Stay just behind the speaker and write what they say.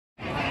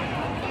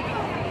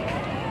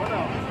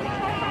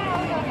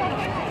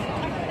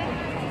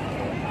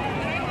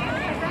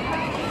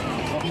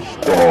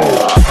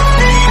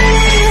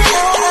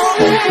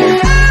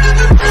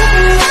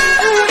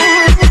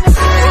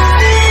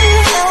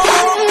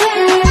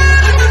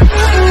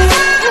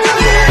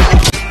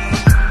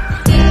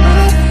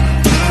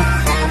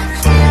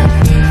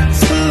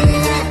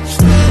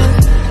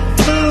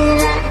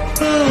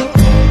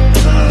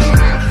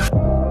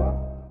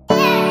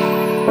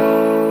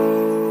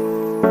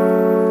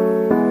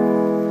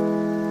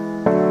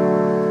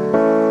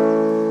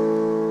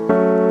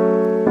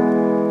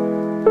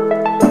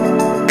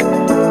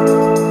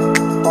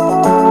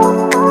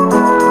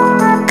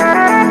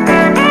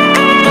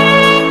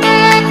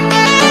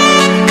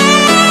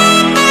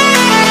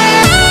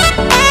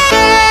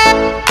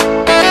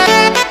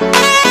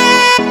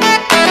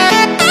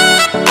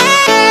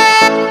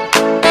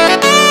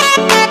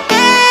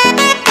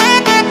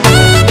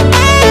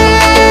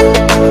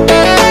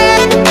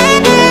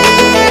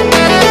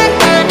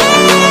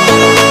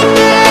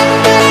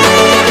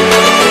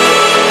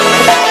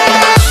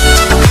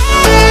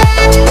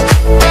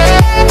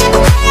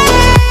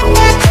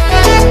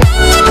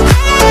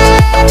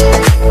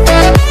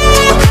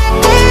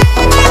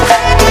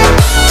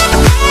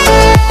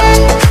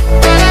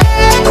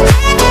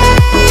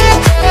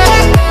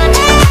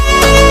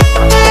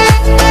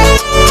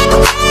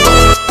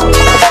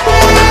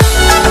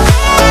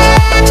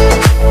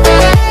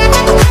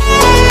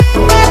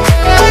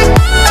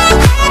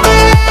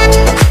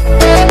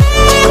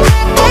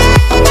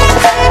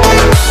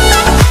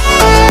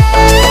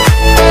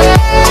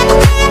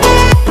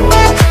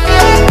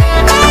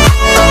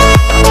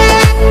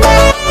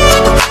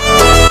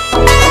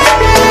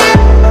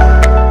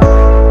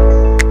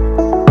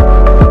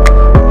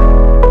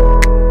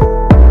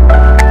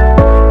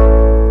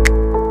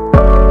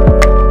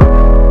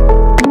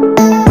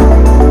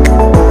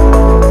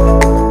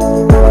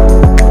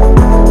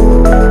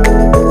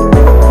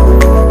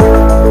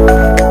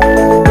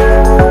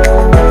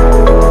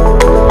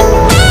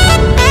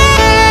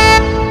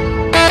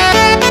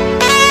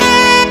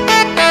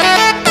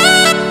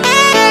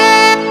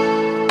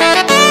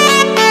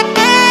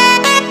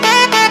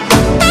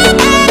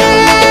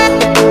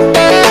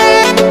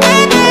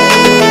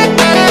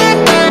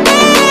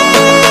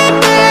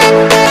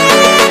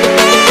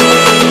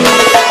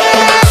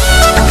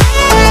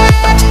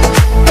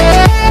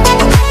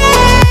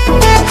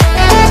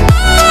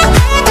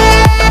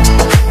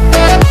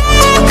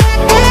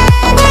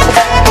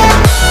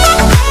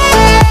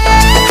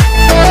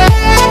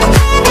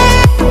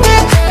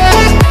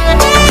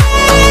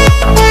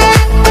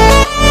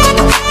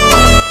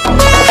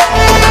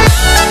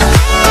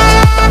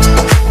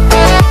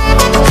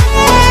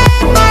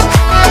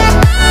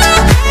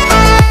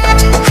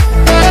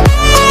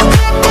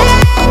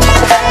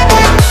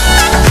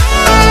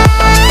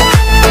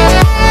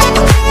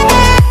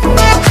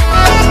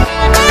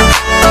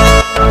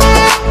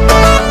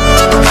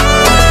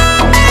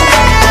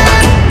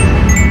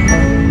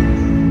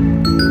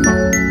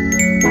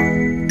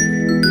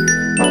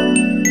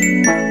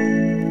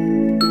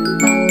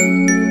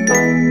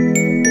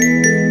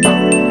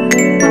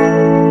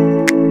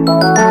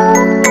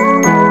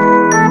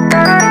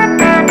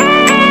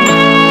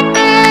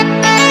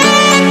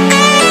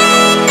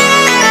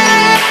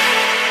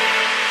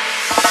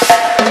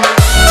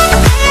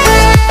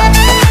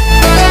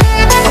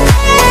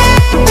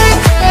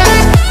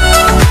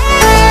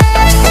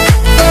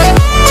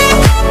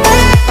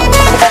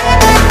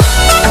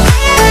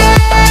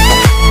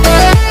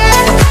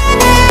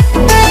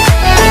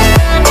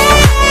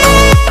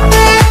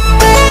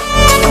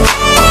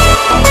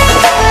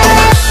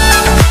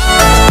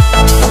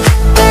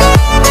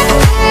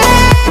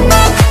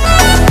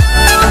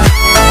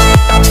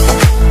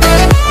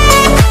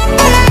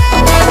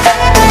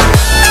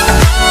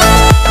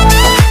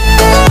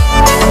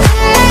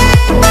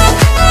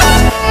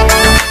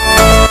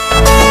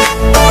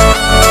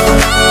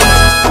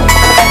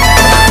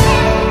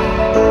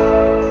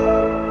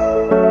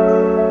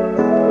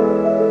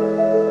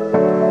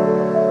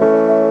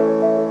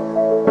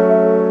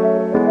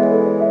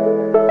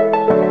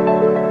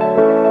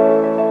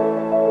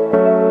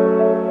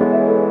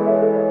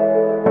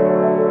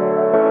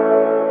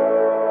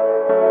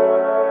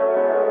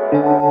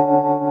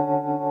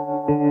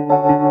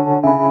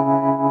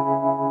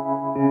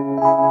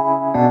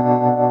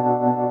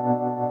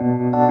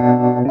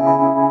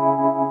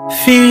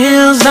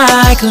Feels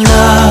like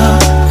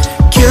love,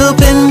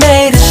 Cupid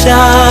made a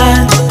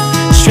shot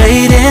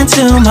straight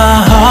into my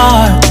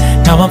heart.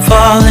 Now I'm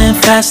falling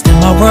fast and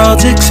my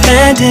world's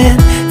expanding.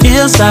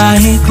 Feels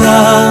like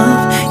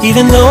love,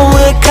 even though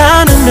we're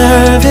kinda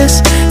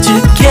nervous.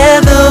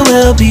 Together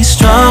we'll be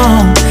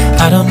strong.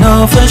 I don't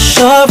know for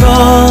sure,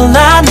 all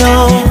I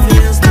know.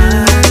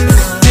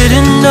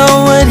 Didn't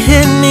know what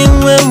hit me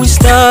when we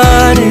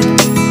started.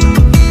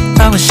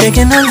 I was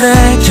shaking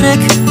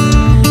electric,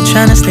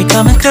 trying to stay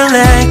calm and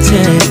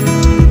collected.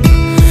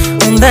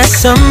 On that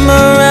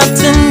summer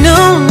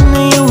afternoon,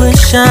 you were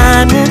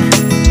shining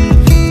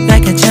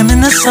like a gem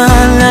in the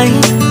sunlight.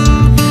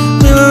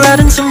 We were out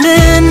until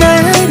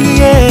midnight,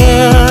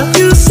 yeah.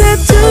 You said,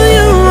 do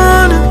you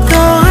wanna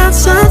go out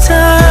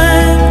sometime?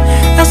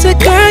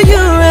 but girl,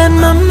 you're in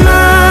my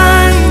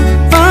mind.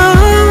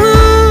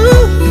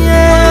 Oh,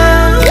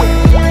 yeah.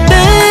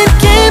 Then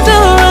came the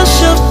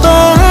rush of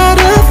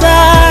butterflies,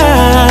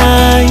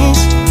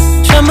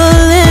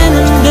 trembling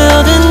and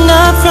building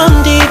up from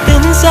deep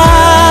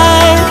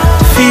inside.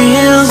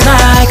 Feels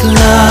like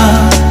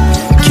love.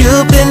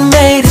 Cupid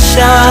made a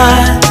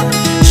shot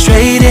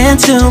straight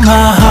into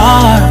my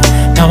heart.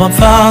 Now I'm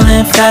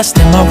falling fast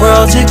and my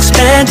world's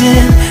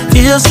expanding.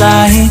 Feels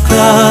like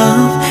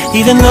love.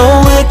 Even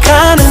though we're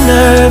kinda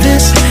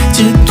nervous,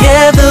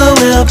 together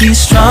we'll be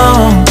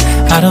strong.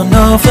 I don't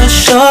know for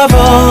sure,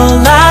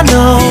 all I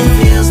know, it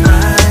feels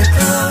like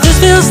love. This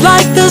feels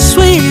like the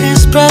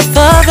sweetest breath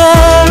of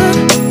air.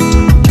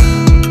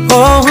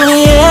 Oh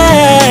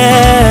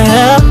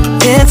yeah,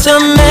 it's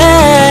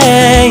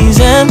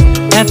amazing.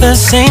 At the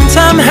same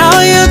time,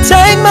 how you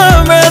take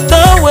my breath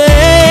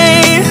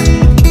away.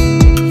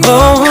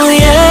 Oh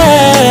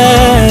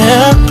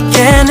yeah,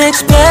 can't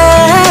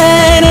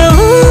explain.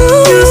 Ooh.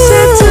 You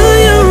said, do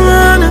you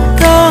wanna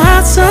go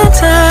out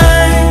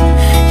sometime?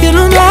 You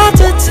don't have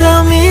to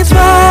tell me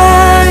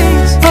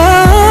twice.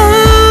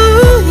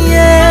 Oh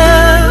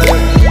yeah.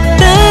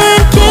 Then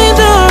came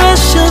the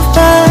rush of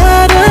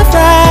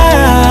butterflies,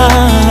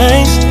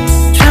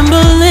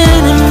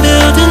 trembling and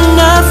building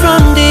up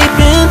from deep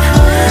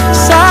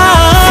inside.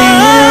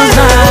 Feels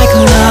like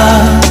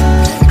love.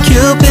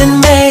 Cupid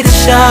made a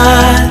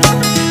shot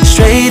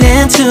straight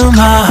into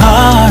my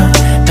heart.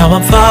 Now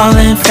I'm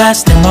falling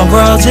fast and my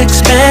world's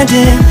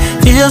expanding.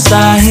 Feels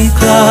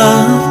like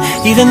love.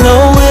 Even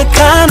though we're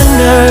kinda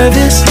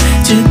nervous,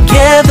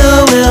 together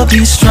we'll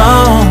be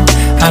strong.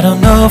 I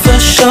don't know for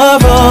sure,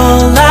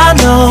 all I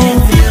know,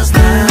 it feels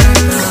like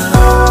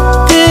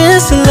love.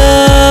 This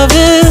love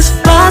is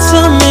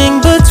blossoming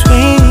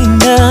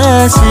between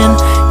us in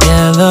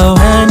yellow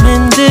and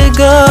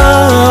indigo.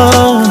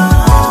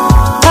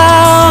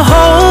 I'll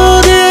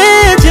hold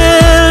it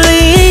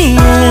gently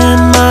in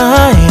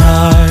my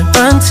heart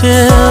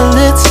until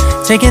it's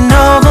taking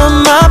over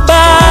my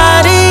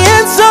body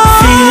and soul.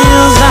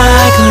 Feels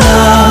like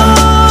love.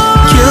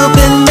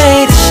 Cupid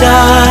made a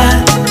shot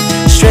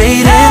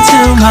straight into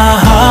my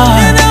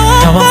heart.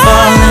 Now I'm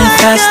falling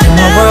fast and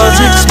my world's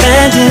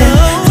expanding.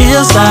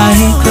 Feels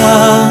like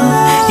love.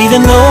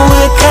 Even though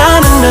we're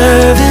kinda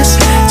nervous,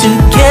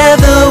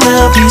 together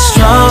we'll be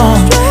strong.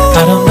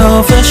 I don't know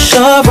for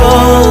sure,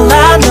 all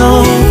I know,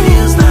 it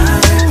feels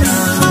like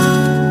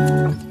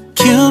love.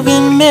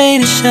 Cupid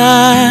made a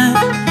shot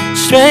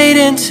straight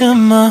into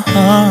my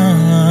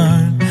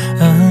heart.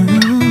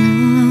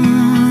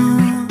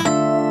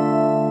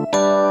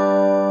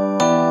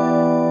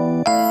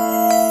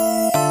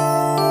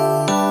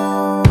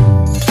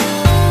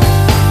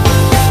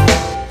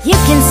 You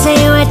can say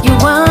what you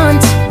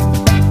want.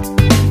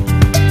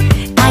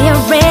 I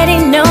already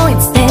know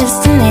it's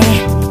destiny.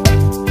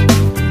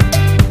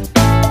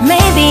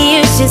 Maybe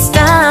you should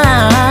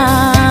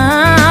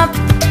stop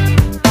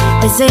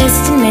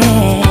resisting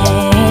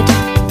it.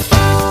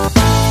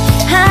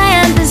 I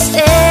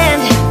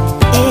understand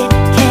it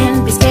can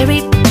be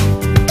scary,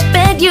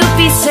 but you'll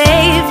be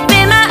safe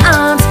in my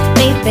arms,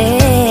 baby.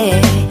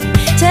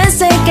 Just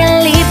take a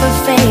leap of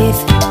faith.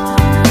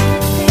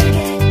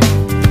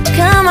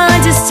 Come on,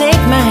 just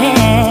take my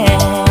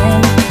hand.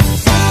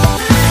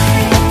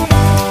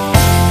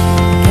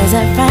 'Cause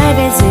our vibe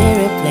is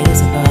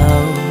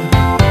irreplaceable.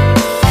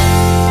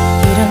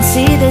 You don't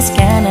see this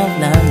kind of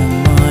love no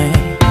more.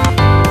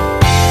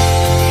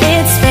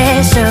 It's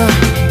special,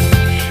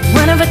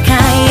 one of a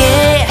kind,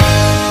 yeah.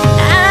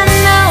 I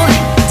know,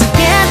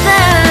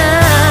 together,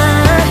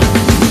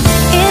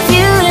 if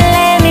you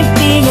let me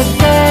be your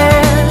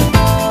girl,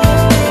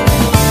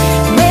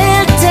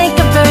 we'll take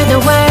over the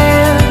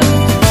world.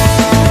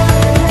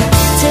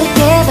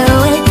 Together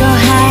we'll go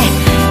high,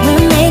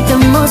 we'll make the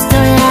most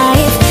of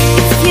life.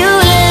 If you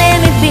let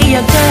me be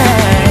your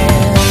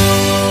girl,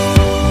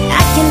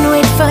 I can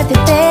wait for the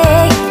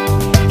day,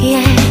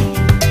 yeah.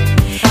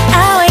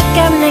 I'll wake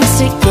up next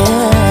to you,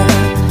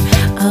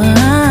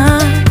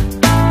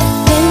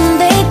 then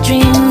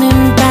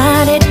daydreaming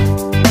about it.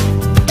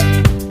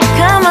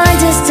 Come on,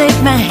 just take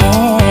my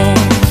hand.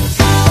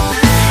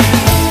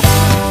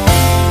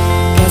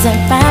 'Cause our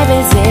vibe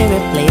is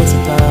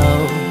irreplaceable.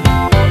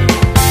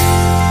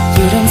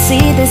 You don't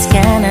see this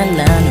kind of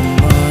love no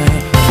more.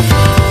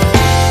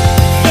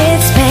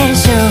 It's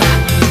special,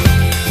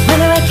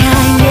 one of a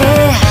kind,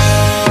 yeah.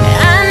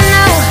 I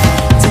know,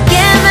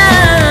 together,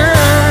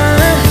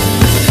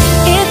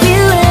 if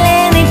you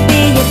let me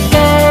be your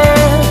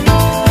girl,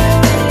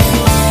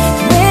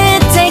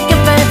 we'll take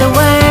over the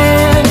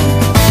world.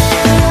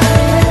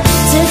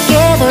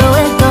 Together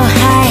we'll go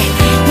high,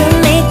 we'll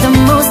make the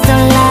most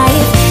of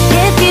life.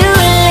 If you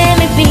let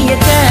me be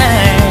your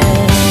girl,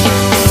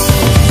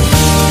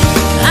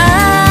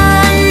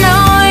 I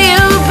know you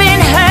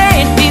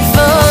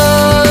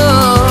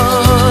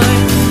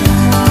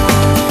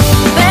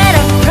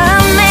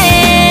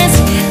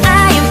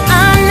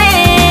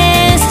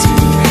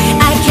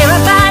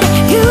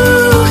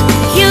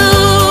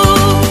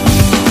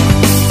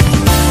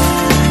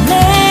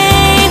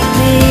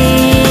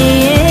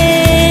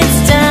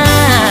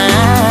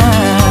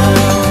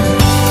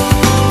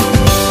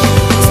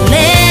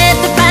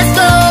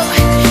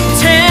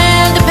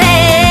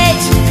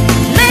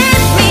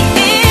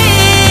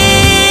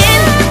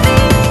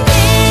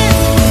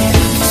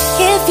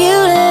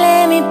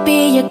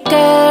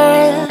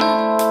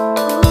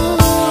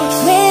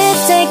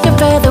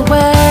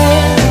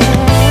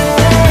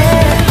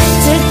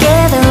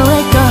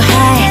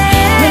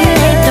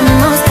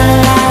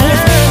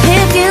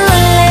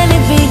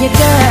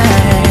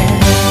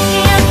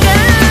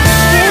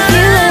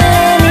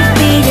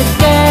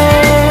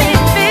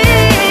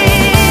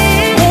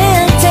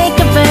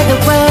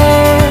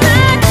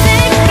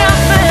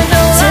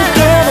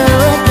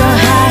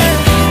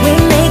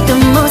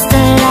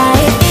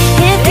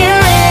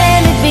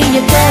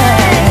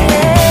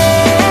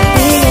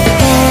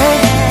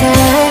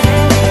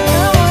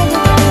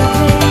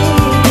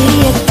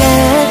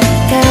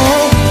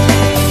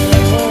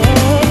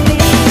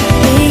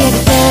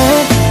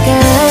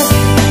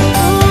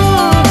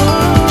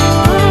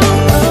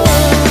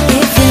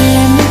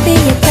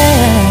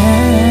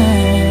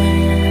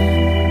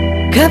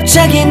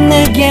갑자기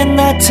내게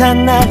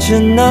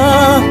나타나준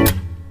너,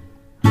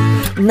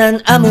 난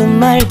아무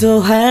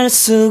말도 할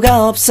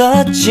수가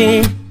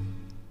없었지.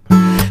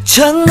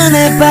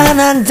 첫눈에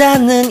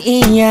반한다는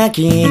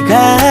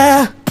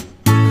이야기가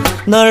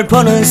널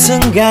보는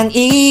순간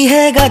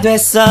이해가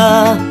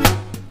됐어.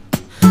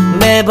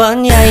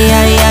 매번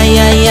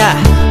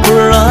야야야야야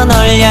불러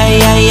널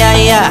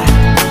야야야야,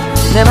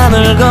 내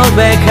맘을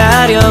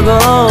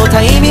고백하려고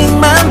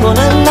타이밍만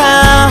보는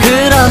나.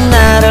 그런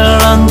나를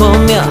넌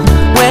보며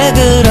왜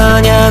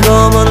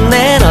그러냐고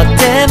묻네. 너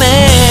때문에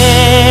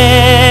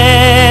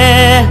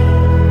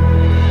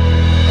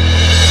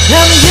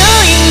I'm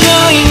going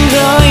going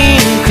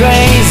going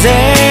crazy.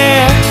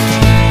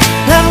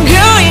 I'm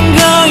going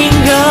going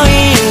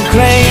going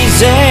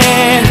crazy.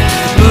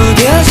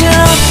 무뎌져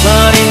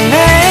버린 내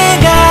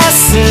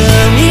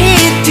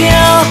가슴이 뛰어.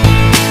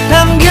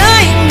 I'm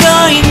going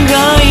going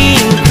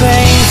going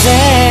crazy,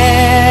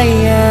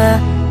 yeah.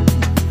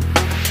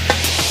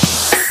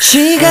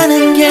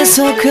 시간은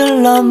계속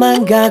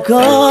흘러만 가고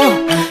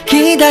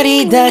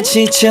기다리다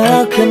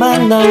지쳐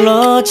그만 널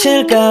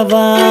놓칠까봐.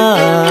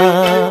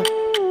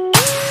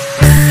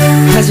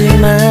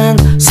 하지만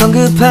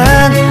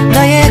성급한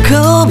나의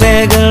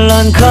고백을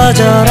넌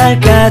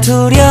거절할까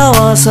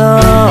두려워서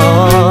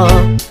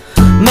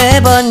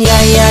매번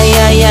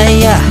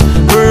야야야야야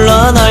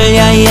불러 널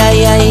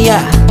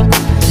야야야야.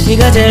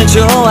 네가 제일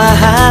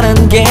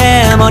좋아하는 게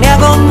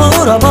뭐냐고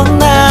물어본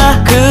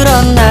나.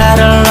 그런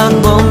나를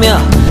넌 보며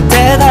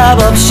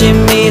대답 없이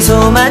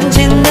미소만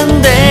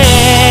짓는데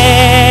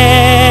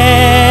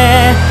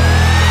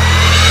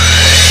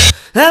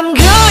I'm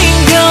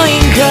going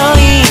going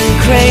going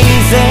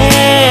crazy.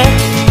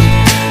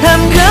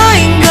 I'm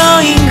going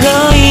going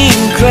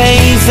going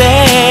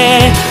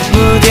crazy.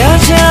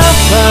 무뎌져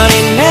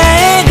버린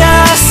내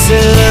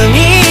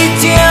가슴이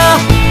뛰어.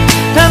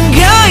 I'm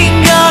going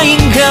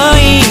going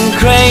going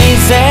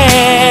crazy,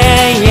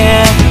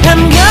 yeah.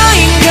 I'm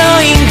going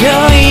going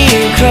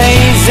going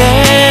crazy.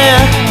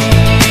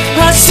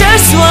 어쩔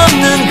수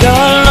없는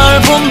걸 널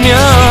보면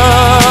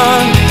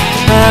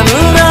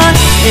아무런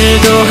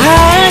일도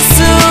할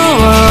수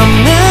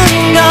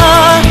없는 걸.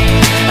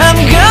 I'm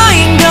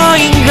going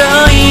going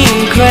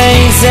going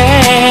crazy.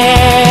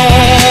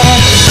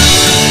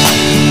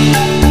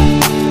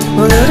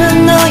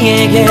 오늘은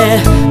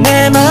너에게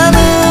내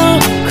맘을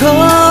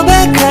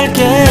고백할게.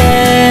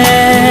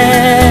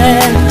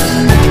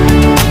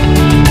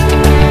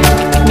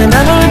 내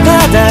맘을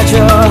받아줘.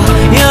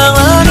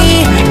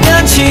 영원히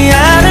변치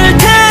않을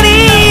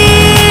테니.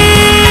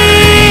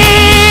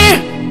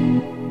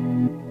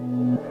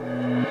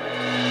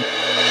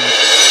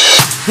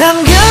 I'm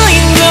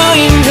going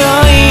going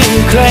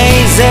going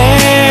crazy.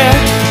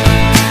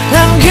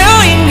 I'm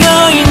going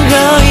going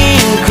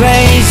going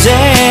crazy.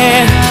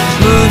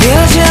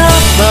 무뎌져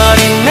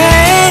버린 내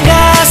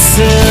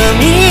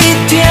가슴이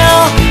뛰어.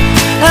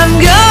 I'm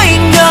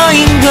going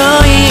going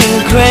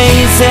going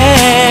crazy,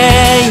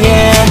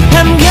 yeah.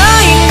 I'm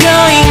going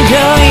going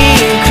going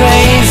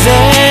crazy.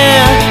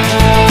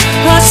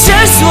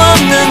 어쩔 수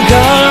없는 걸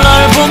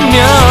널 보면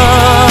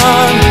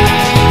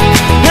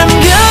I'm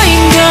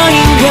going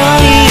going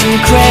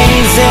going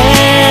crazy.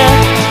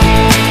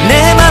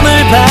 내 맘을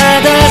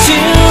받아준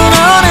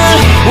오늘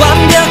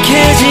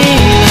완벽해진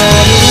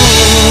하루.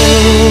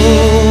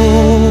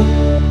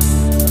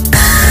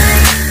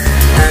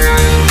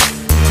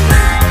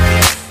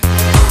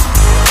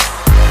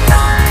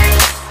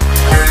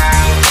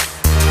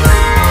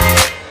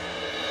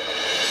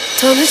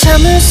 더는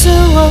참을 수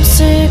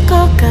없을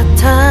것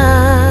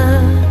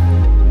같아.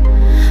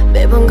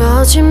 매번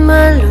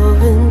거짓말로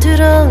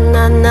흔들어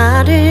난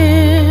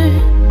나를.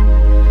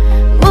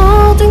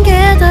 모든 게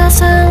다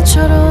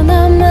상처로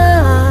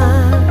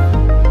남아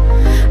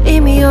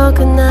이미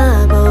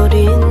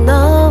어긋나버린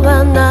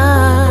너와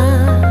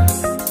나.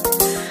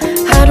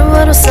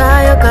 하루하루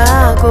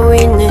쌓여가고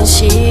있는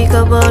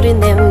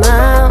식어버린 내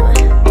맘.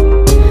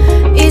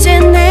 이제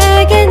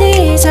내겐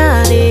이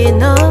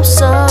자리는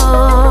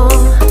없어.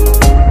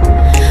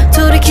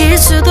 돌이킬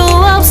수도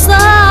없어.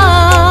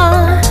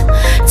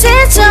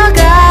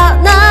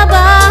 지쳐가나봐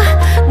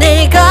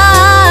내가.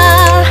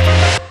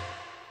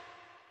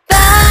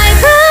 Bye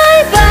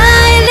bye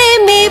bye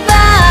leave me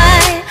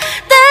by.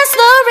 There's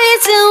no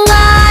reason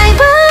why.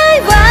 Bye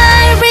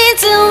bye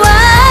reason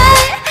why.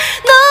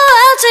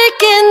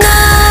 놓아줄게 널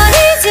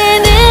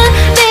이제는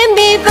leave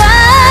me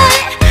by.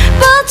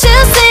 But you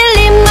still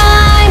in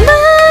my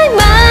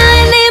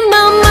mind, in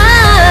my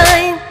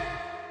mind.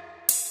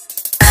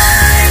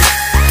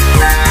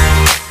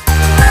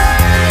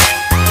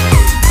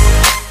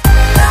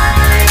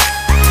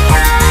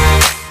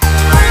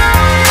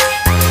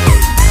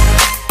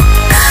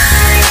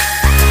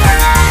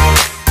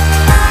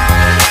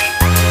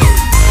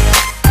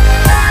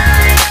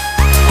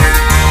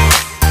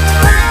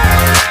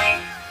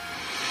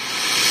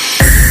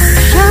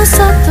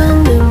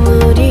 흘렀었던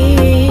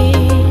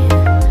눈물이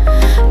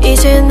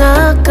이젠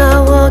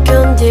아까워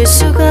견딜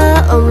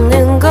수가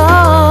없는 걸.